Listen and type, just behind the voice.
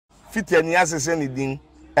fit any asese ni din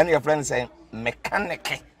and your friend say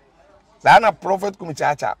mechanic na prophet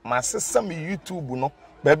kumichacha ma sesa me YouTube no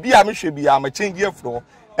ba bia me hwe bia ma change afro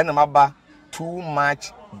and ma ba too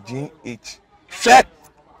much GH hwe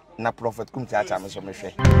na prophet kumichacha me so me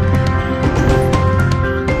hwe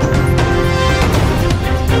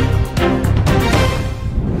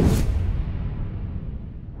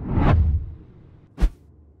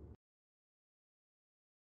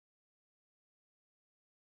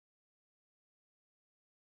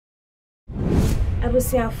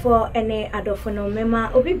Abusia for ene adofono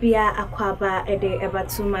mema obibia akwaba ede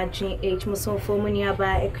ebatuma GH musonfo muni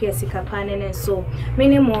aba ekwesika panene so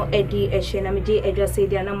minimo edi ehye na meje edwase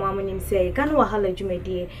dia na moamonim se kan wahala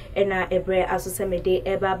dwumedie ena ebre asosemede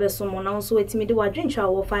eba besomo na so wetimide wadwentwa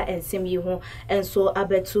wofa ensem yi ho enso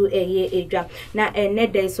abetu eye edwa na ene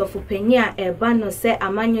dey sofu panya eba no se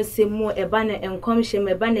amanyo semu eba na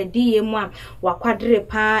enkomhye eba na diye mu a wakwadre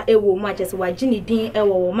pa ewo mu achese wagini din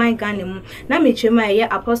ewo wo man ganem na meche Ye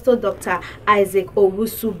Apostle Dr. Isaac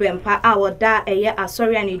Owusu Bempah awoda eye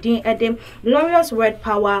asori anidin edem Glorious Word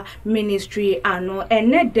Power Ministry ano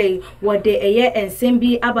ene day wode eye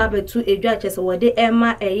ensembi ababetu edwa chese wode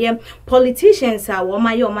ema eye politicians a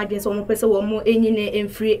woma ye omadin so mo pese wo mu enyine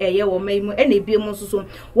emfiri eye wo maimu ene bie mu soso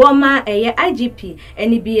woma eye IGP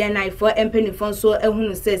ene BNI for empenifon so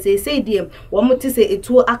ehunu se die wo mo tise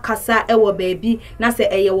etu akasa ewo baabi na se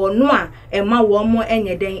eye wo no a ema wo mo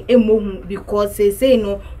enyeden emohu because say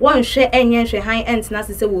no one share enye hwe han entina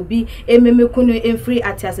se will be ememekunu emfiri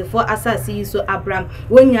atiasefo asase so Abraham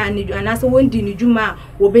wonya nidu anase wondi nidwuma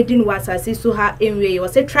wo bedi no asase so ha enwe you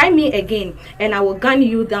say try me again and I will gun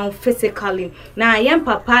you down physically na yem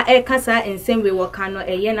papa e kasa ensemwe wo kano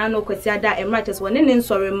eye na no kwasi ada emraches woni ne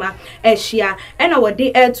nsore ma ehia and wo de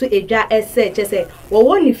e to edwa ese chese wo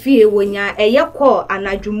woni fie wonya eye call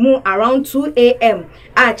anadwumu around 2 AM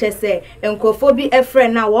a chese enkofo bi efre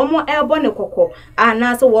na wo mo ebo ne kokko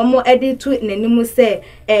anase wo mo edi to nanimu se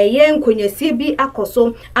eye nkonyasie bi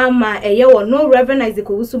akoso ama eye wo no Reverend Isaac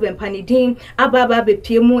Owusu Bempah ni din ababa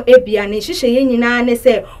bepiemu ebia ne hihye ye nyina ne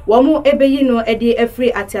se wo mo ebeyi no edi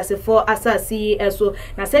efri atiasefo asasi eso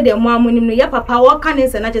na se de mo amonim no ya papa wo kane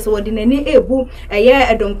se na chese wo di nani ebu eye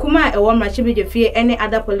edomkuma ewo mrachi bi jefie any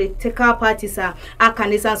other political parties a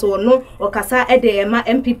akanisa so no okasa ede ema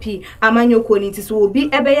MPP amanyoko ni nti so obi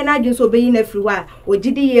ebeye na adwun so obeyi na friwa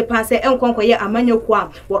ogidi ye pa se enkonkoye amanyoko a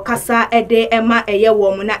wakasa ede ema eye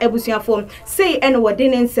wo mu na ebusuafo sei ene wode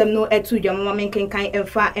ne nsem no etu dwamama menkenkan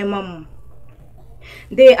emfa emam.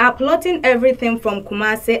 They are plotting everything from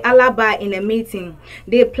Kumasi Alaba in a meeting.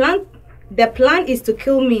 The plan is to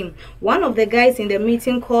kill me. One of the guys in the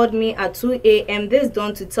meeting called me at 2 AM this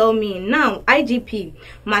dawn to tell me, now IGP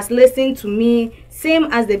must listen to me, same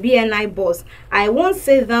as the BNI boss. I won't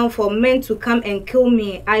sit down for men to come and kill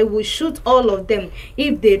me. I will shoot all of them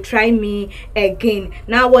if they try me again.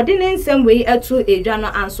 Now what didn't same way to a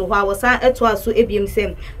journal answer why was I to ABM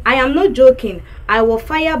same. I am not joking. I will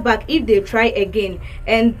fire back if they try again.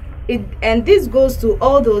 And this goes to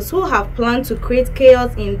all those who have planned to create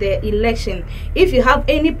chaos in the election. If you have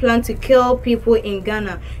any plan to kill people in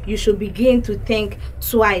Ghana, you should begin to think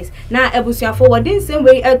twice. Now, ebusia for what in same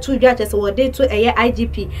way to judges or day to a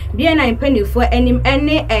IGP. BNI penny for any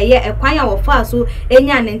a kwanya or far so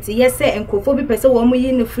any anti yes and cofobi person one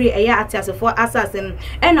in free a atias for assassin.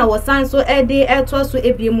 And our son so a day to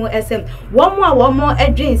ABMO SM. One more a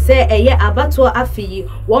dream say a year abato afi.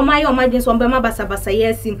 One my imagines on Bama Basabasa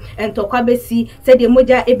yesim. And Tokabesi said the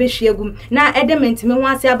moja ebeshiegum na edement me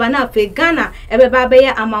wanse abana fe Ghana ebeba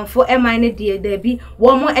beye amanfo emine de debi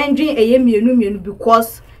wo mo endwin eye mienu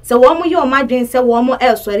because se wo mo ye o madwen se wo mo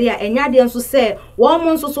elsori a enya de nso se wo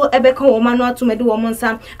mo nso so ebeka wo ma no atomede wo mo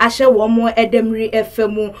nsa ahye wo mo edemri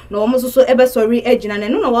efemu na wo mo nso so ebesori agina ne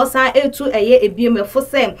no wo san etu eye ebiem efo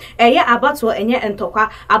se eye abato enye entokwa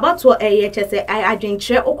abato eye chese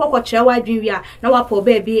adwenkyere okokokere wa adwen wi a na wapo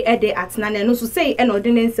ba bi ede atena ne no so sei e no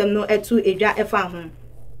de ne nsem no etu edwa efa ho.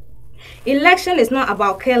 Election is not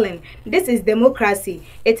about killing. This is democracy.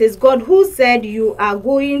 It is God who said you are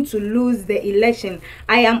going to lose the election.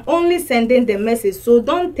 I am only sending the message. So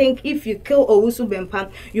don't think if you kill Owusu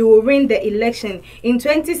Bempah, you will win the election. In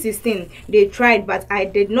 2016, they tried, but I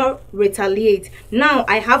did not retaliate. Now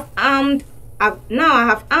I have armed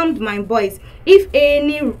my boys. If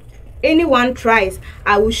any anyone tries,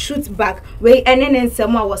 I will shoot back. We and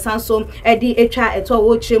someone was so Eddie HR at all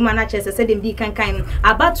watch managers said in be can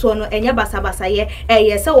about one and yabasa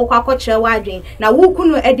ye so quacocha wadring. Now who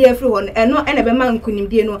couldn't Eddie everyone and no any man couldn't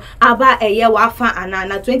be no about a year wafa and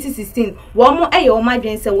 2016 one more a your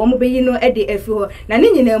margin say one be you know Eddie everyone.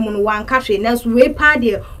 Nanini moon one cafe next way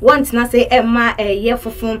party once na say Emma a year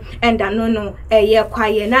for phone and no a year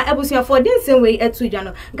quiet na ebusia for this same way at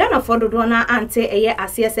Sujano Ghana for the donor ante a year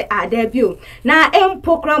as yes a debut na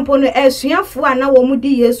empo crampo no esuafo ana wo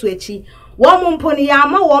mudi Yesu echi wo mo mponi ya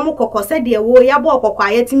ma wo mo kokose de wo ya bo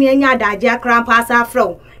kokwa yetimi anya adaje akrampa asa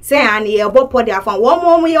afro say an ye bo podi afan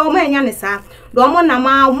wo mo ye wo ma anya ne sa do mo na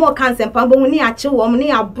ma mo kanse pambo ni ache wo mo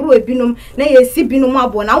ni aburo ebinum na ye si binum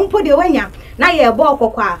abo na mpo de wanya na ye bo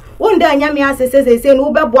kokwa wonda anya me asese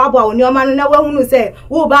no be bo abo oni o ma no na wahunu say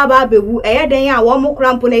wo baba bewu eye den ya wo mo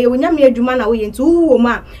krampo na ye wonya me adwuma na wo ye ntu wo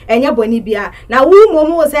ma enya boni bia na wo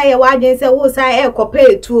mo say ye wadwen say wo say e kopa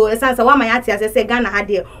etu esansa wa ma ya tia say Ghana ha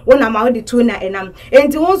de wo na ma wo de tu na enam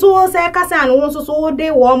enti won so wo say kasa no won so wo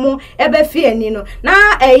de wo mo ebe fi ani no na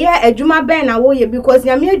eye adwuma ben na wo ye because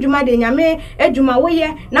nyame adwuma de nyame adwuma wo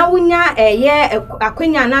ye na wonya eye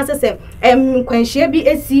akwanya na asese kwanhia bi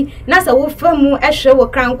esi na se wo famu ehwe wo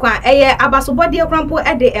krankwa eye abasobode krampo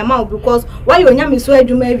ede ema because why onyame so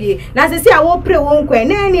adwuma wie na se a wo pre wo nkwa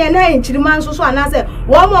na na enchirima nso so ana se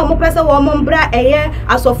wo mo pese wo mo mbra eye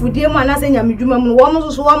asofudie mu ana se nyame dwuma mu wo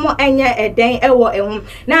mo so wo mo enye eden ewo ehum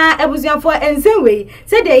na abuzianfo ensenwe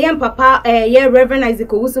se de ye papa ye Reverend Isaac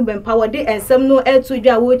Owusu Bempah wo de ensem no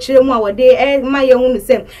etudwa wo chire mu a wo de ma ye hunu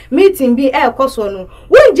se meeting bi ekoso no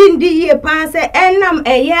wonji ndi ye pan se enam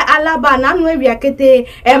eye alaba na no awiakete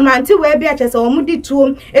emrante we bi achese wo mu di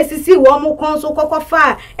tuo esisi wo mu konso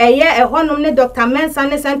kokofa eye ehonom ne Dr. Mensa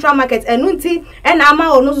ne Central Market enunti ena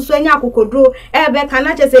ama ono so anya akokodro ebe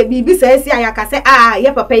kana chese bibi se esi ayakase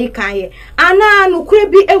ye papa yi kan ye ana nukure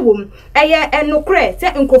bi ewom eye enukure se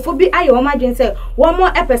nkofo bi aye wo madwen se wo mo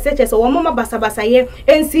epese chese wo mo mabasabasa ye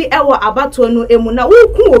ensi ewo abato no emu na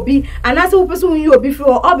woku obi ana se wo pese wo yi obi fi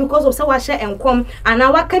all because of se wa hye enkom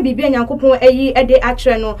ana waka bibi anyankopon eyi ede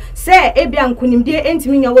atre no se ebia nkunimdie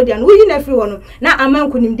entimi nya wodi an wo yi na fi wo no na ama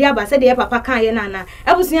nkunimdie aba se de ye papa kan ye na na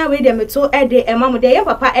ebusia we de meto ede emam de ye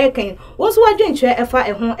papa eken wo so wadwen kire efa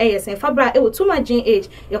ehon eyesen fabra e wo too much age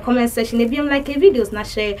your comment section e biam like videos na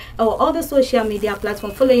share all the social media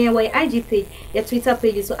platform follow your IG page your Twitter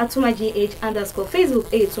page so @tumagh_ Facebook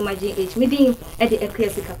 @tumagh midin e de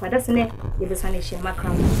ekuesi kapa that's ne ye be sane share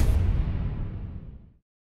makram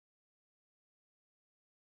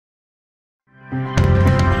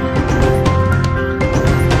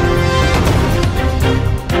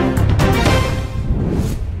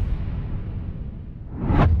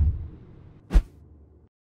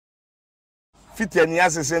fit any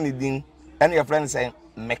asese ni din and your friend say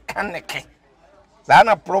mechanic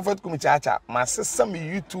na prophet kumichacha ma sesa me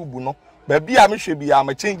YouTube no ba bia me hwe bia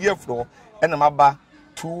ma change afro and ma ba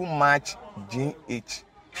too much GH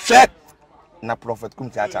hwe na prophet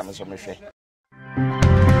kumichacha me so me hwe